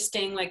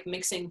interesting like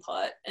mixing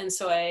pot, and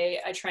so I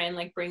try and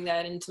like bring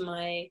that into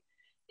my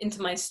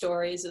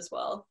stories as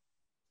well.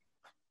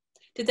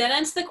 Did that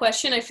answer the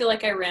question? I feel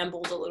like I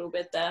rambled a little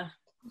bit there.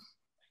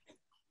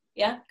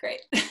 Yeah, great.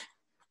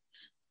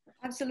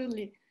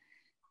 Absolutely.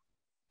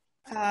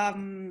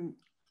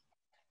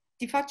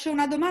 Ti faccio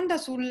una domanda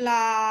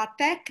sulla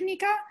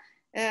tecnica.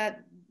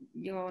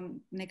 Io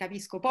ne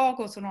capisco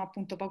poco, sono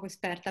appunto poco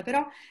esperta,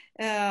 però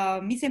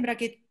mi sembra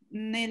che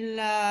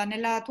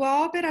nella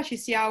tua opera ci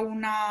sia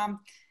una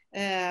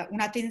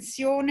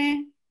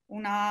tensione,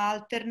 una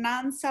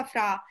alternanza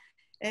fra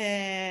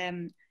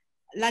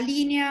la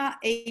linea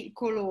e il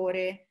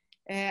colore.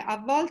 A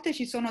volte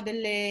ci sono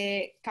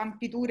delle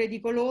campiture di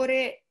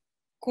colore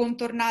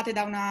contornate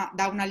da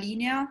una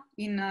linea,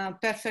 in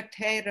Perfect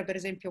Hair per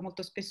esempio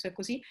molto spesso è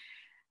così.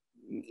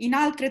 In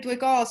altre tue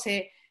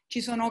cose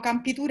ci sono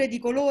campiture di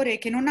colore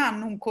che non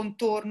hanno un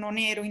contorno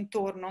nero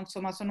intorno,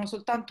 insomma sono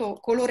soltanto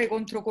colore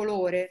contro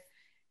colore.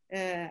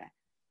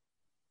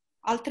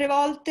 Altre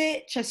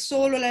volte c'è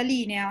solo la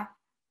linea,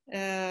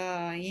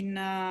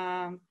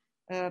 in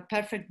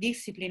Perfect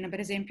Discipline per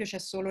esempio c'è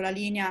solo la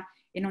linea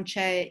e non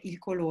c'è il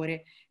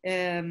colore.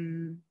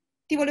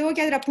 Ti volevo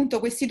chiedere appunto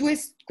questi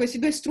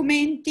due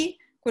strumenti,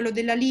 quello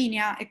della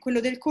linea e quello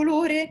del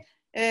colore,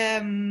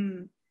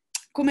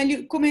 come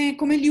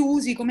li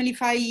usi, come li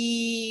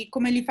fai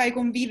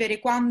convivere,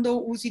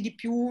 quando usi di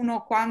più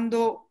uno,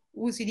 quando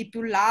usi di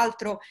più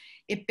l'altro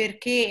e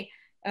perché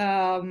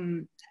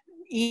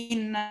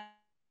in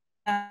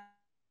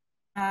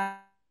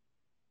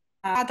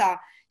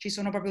ci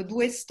sono proprio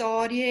due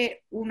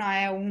storie, una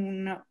è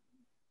un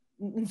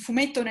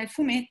fumetto nel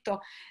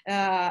fumetto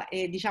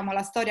e diciamo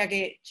la storia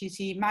che ci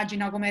si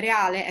immagina come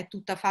reale è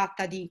tutta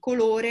fatta di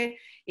colore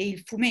e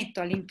il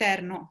fumetto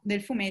all'interno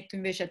del fumetto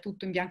invece è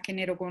tutto in bianco e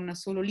nero con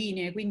solo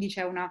linee, quindi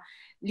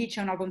lì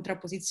c'è una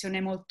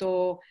contrapposizione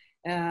molto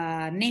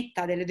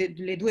netta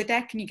delle due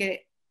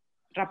tecniche,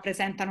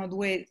 rappresentano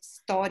due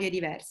storie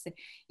diverse.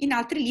 In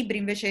altri libri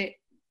invece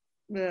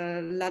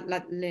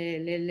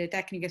le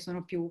tecniche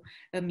sono più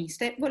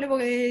miste. Volevo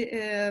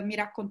che mi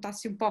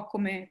raccontassi un po'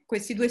 come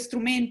questi due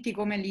strumenti,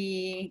 come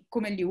li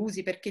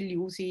usi, perché li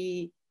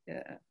usi,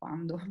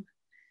 quando.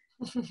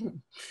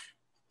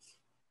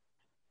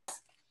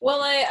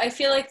 Well, I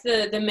feel like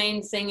the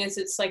main thing is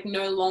it's like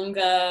no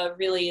longer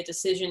really a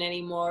decision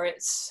anymore.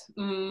 It's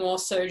more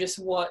so just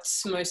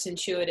what's most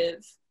intuitive.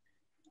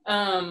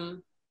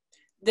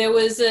 There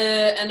was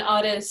an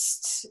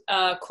artist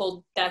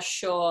called Dash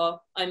Shaw.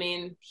 I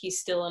mean, he's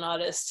still an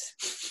artist.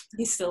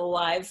 He's still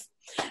alive.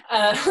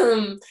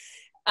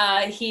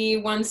 He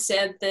once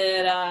said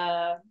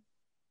that,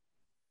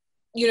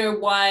 you know,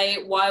 why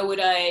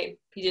would I,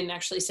 he didn't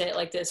actually say it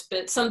like this,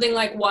 but something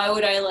like, why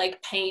would I like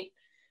paint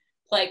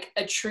like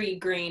a tree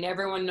green?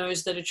 Everyone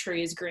knows that a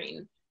tree is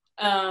green.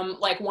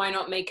 Like, why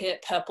not make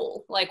it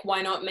purple? Like,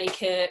 why not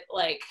make it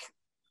like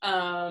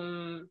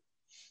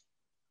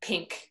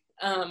pink?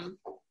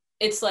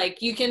 It's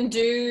like you can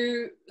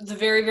do, the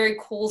very, very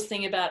cool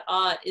thing about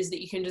art is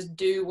that you can just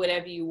do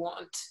whatever you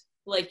want.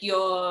 Like,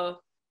 you're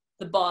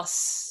the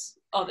boss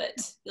of it.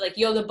 Like,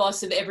 you're the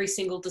boss of every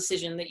single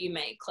decision that you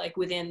make, like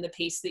within the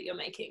piece that you're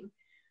making.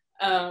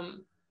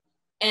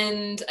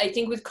 And I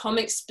think with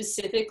comics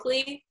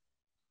specifically,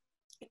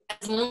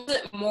 as long as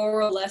it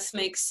more or less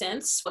makes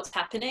sense what's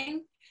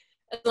happening,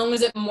 as long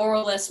as it more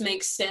or less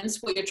makes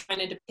sense what you're trying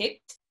to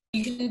depict,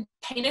 you can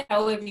paint it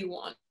however you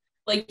want.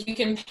 Like, you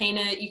can paint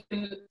it, you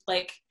can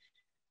like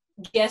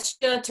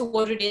gesture to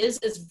what it is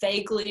as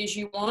vaguely as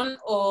you want,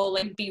 or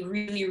like be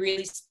really,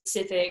 really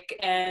specific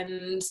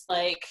and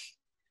like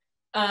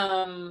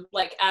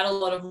add a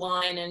lot of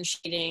line and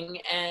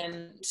shading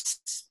and,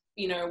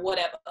 you know,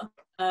 whatever.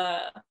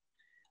 I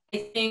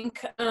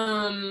think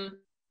I'm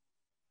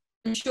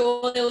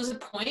sure there was a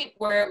point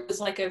where it was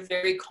like a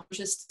very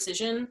conscious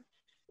decision,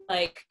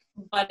 like,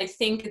 but I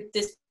think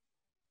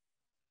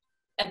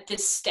at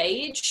this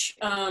stage,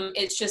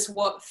 it's just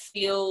what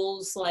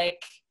feels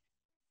like,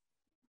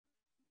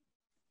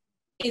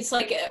 it's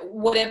like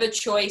whatever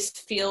choice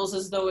feels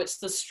as though it's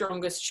the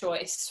strongest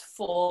choice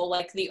for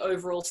like the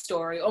overall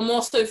story, or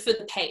more so for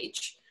the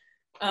page.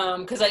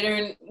 Because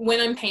when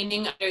I'm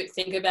painting, I don't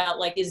think about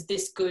like, is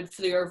this good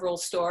for the overall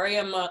story?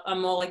 I'm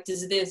more like,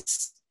 does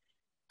this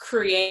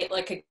create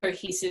like a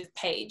cohesive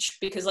page?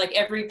 Because like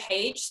every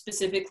page,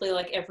 specifically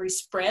like every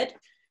spread,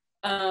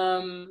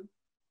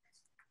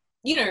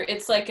 you know,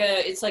 it's like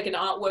an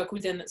artwork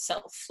within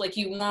itself. Like,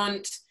 you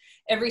want,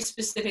 every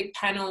specific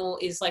panel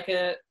is like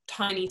a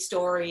tiny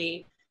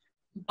story,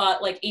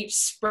 but like each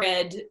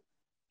spread,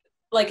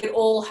 like it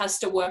all has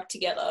to work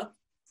together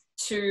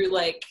to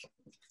like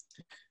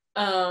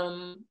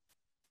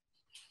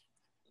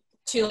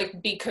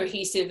be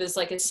cohesive as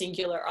like a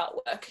singular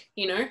artwork,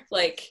 you know,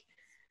 like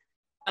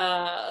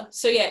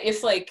so yeah,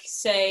 if like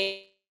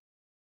say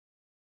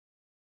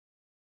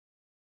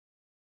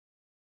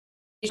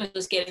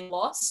just getting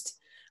lost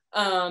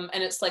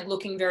and it's like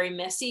looking very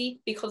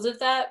messy because of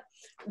that,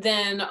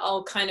 then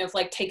I'll kind of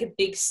like take a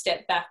big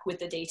step back with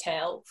the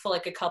detail for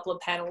like a couple of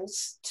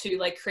panels to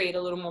like create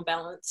a little more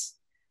balance.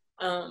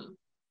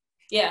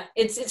 Yeah,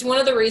 it's one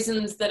of the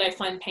reasons that I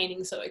find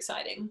painting so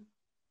exciting.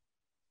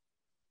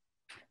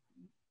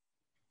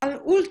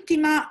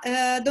 Ultima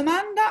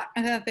domanda,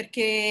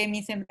 perché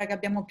mi sembra che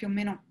abbiamo più o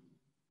meno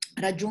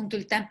raggiunto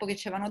il tempo che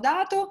ci avevano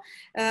dato.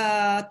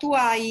 Tu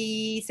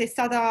sei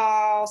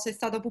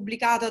stato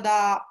pubblicato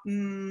da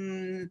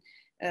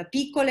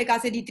piccole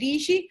case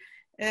editrici,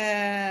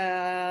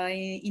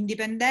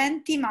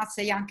 indipendenti, ma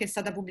sei anche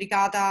stata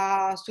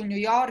pubblicata sul New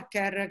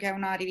Yorker, che è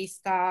una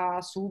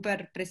rivista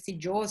super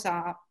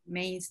prestigiosa,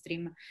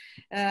 mainstream.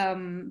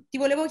 Ti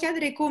volevo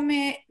chiedere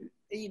come,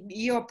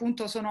 io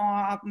appunto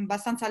sono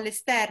abbastanza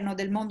all'esterno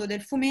del mondo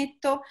del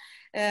fumetto,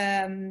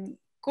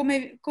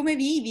 come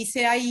vivi,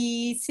 se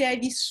hai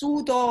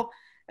vissuto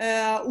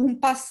un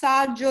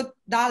passaggio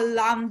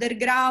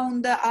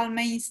dall'underground al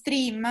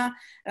mainstream,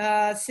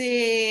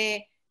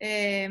 se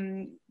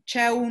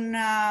c'è un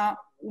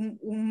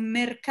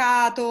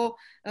mercato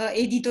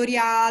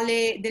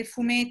editoriale del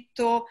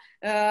fumetto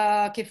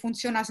che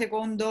funziona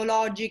secondo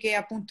logiche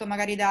appunto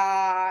magari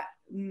da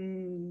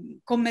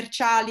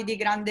commerciali di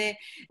grande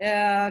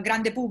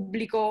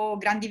pubblico,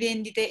 grandi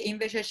vendite, e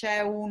invece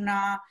c'è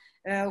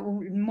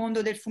il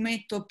mondo del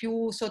fumetto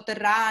più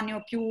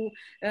sotterraneo, più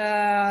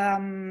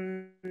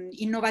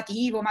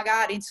innovativo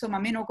magari, insomma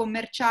meno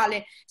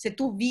commerciale. Se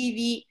tu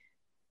vivi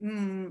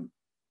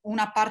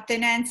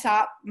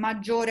un'appartenenza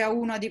maggiore a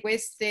uno di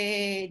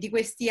questi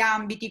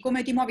ambiti,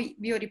 come ti muovi?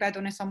 Io ripeto,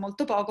 ne so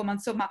molto poco, ma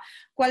insomma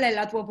qual è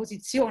la tua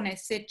posizione,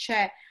 se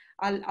c'è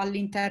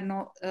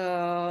all'interno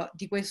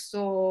di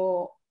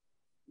questo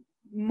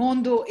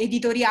mondo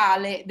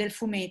editoriale del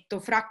fumetto,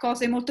 fra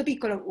cose molto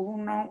piccole.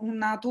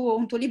 Un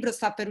tuo libro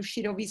sta per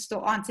uscire, ho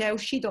visto, anzi è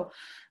uscito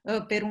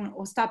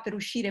o sta per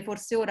uscire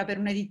forse ora per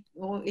un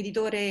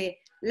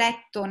editore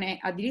lettone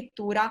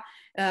addirittura,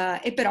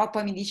 e però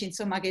poi mi dici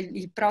insomma che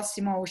il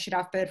prossimo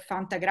uscirà per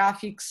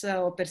Fantagraphics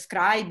o per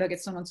Scribe, che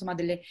sono insomma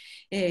delle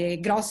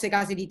grosse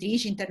case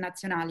editrici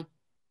internazionali.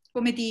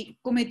 Come ti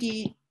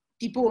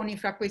poni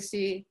fra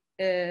questi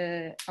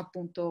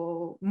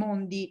appunto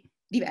mondi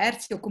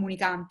diversi o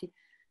comunicanti?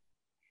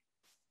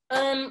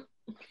 I,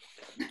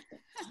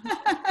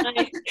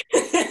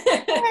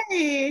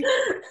 Hey.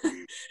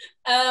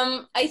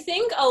 I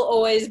think I'll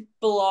always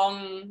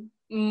belong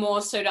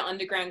more so to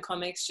underground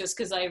comics, just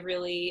because I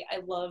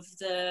love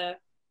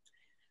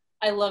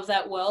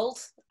that world.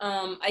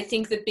 I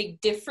think the big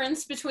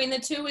difference between the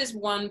two is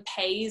one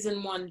pays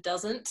and one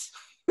doesn't.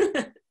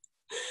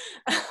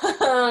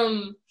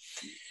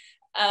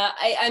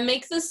 I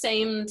make the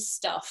same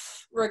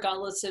stuff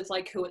regardless of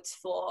like who it's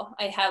for.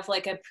 I have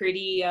like a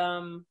pretty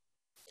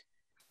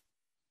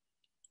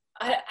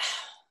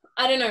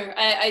I don't know.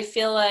 I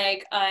feel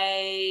like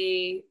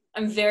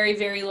I'm very,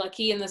 very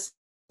lucky in the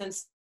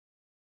sense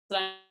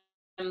that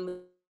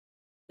I'm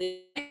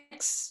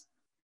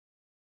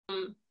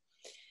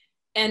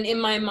and in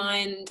my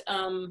mind,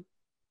 I'm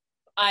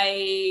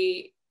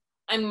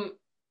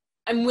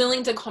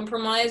willing to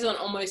compromise on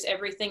almost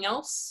everything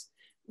else,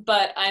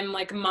 but I'm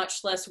like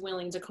much less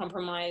willing to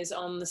compromise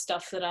on the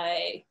stuff that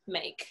I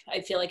make.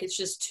 I feel like it's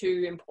just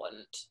too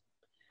important.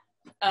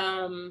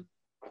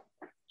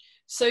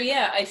 So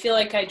yeah, I feel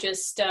like I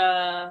just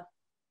I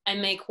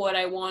make what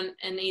I want,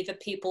 and either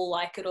people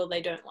like it or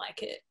they don't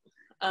like it.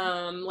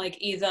 Like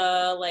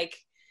either like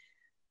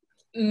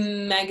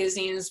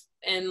magazines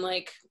and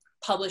like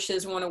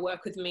publishers want to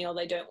work with me or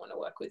they don't want to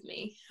work with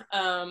me.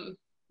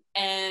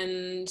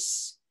 And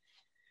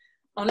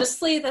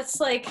honestly, it's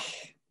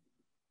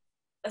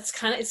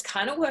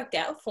kind of worked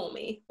out for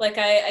me. Like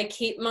I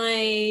keep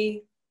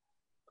my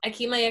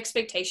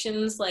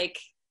expectations, like,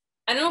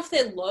 I don't know if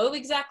they're low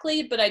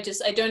exactly, but I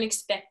don't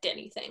expect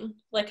anything.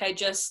 Like I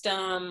just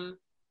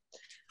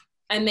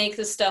I make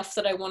the stuff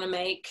that I want to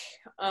make,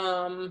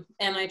 and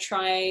I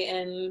try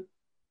and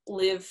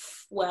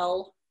live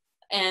well,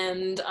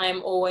 and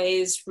I'm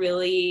always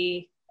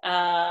really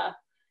and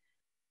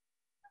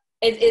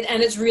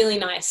it's really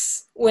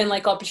nice when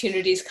like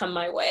opportunities come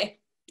my way,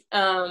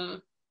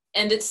 and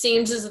it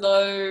seems as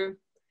though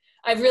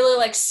I've really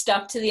like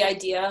stuck to the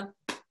idea,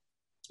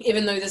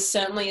 even though this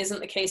certainly isn't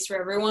the case for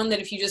everyone, that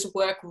if you just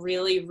work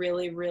really,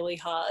 really, really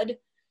hard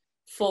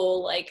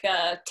for like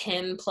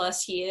 10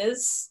 plus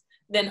years,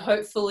 then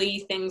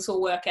hopefully things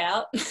will work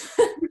out.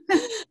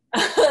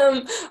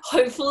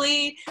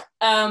 Hopefully,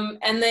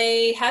 and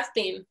they have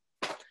been,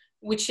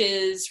 which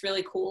is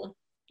really cool.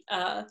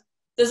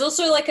 There's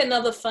also like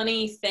another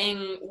funny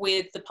thing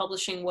with the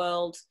publishing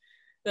world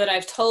that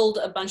I've told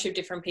a bunch of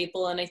different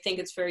people, and I think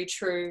it's very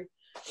true,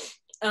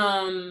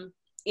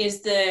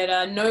 is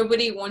that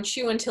nobody wants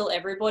you until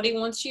everybody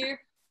wants you.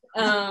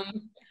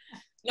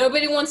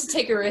 Nobody wants to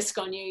take a risk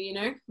on you, you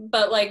know?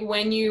 But like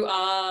when you've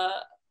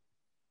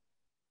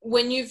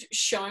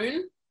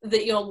shown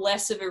that you're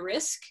less of a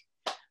risk,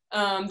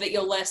 that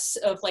you're less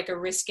of like a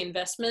risk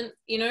investment,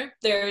 you know,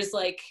 there's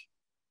like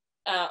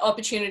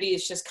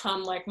opportunities just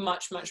come like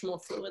much, much more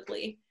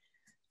fluidly.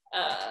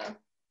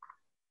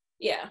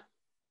 Yeah.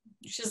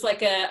 It's just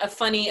like a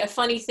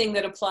funny thing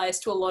that applies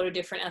to a lot of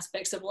different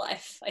aspects of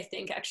life, I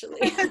think,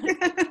 actually.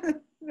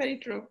 Very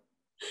true.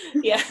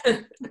 Yeah.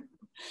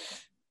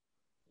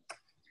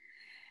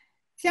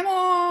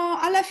 Siamo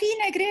alla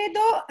fine,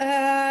 credo.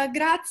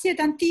 Grazie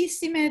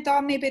tantissime,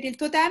 Tommi, per il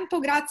tuo tempo,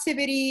 grazie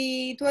per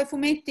i tuoi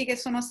fumetti che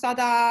sono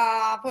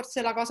stata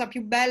forse la cosa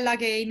più bella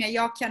che i miei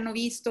occhi hanno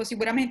visto,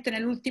 sicuramente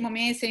nell'ultimo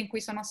mese in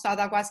cui sono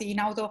stata quasi in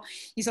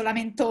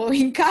auto-isolamento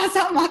in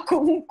casa, ma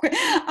comunque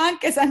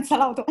anche senza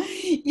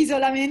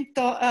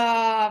l'auto-isolamento,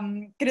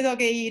 credo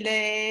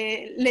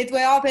che le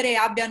tue opere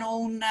abbiano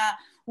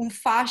un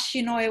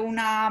fascino e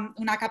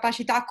una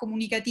capacità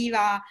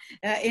comunicativa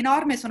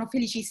enorme. Sono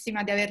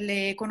felicissima di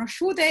averle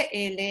conosciute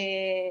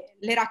e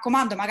le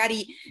raccomando,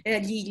 magari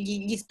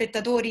gli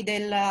spettatori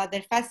del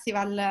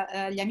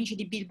festival, gli amici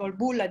di Bilbo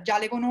Bull già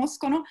le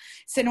conoscono,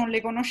 se non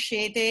le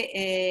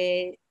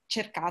conoscete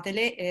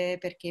cercatele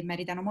perché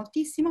meritano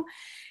moltissimo.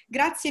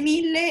 Grazie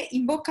mille,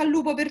 in bocca al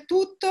lupo per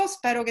tutto,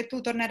 spero che tu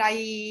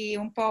tornerai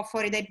un po'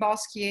 fuori dai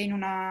boschi e in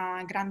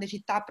una grande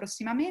città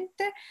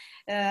prossimamente.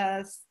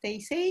 Stay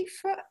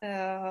safe,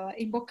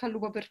 in bocca al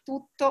lupo per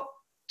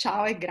tutto,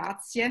 ciao e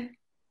grazie.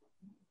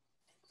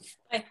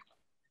 Bye.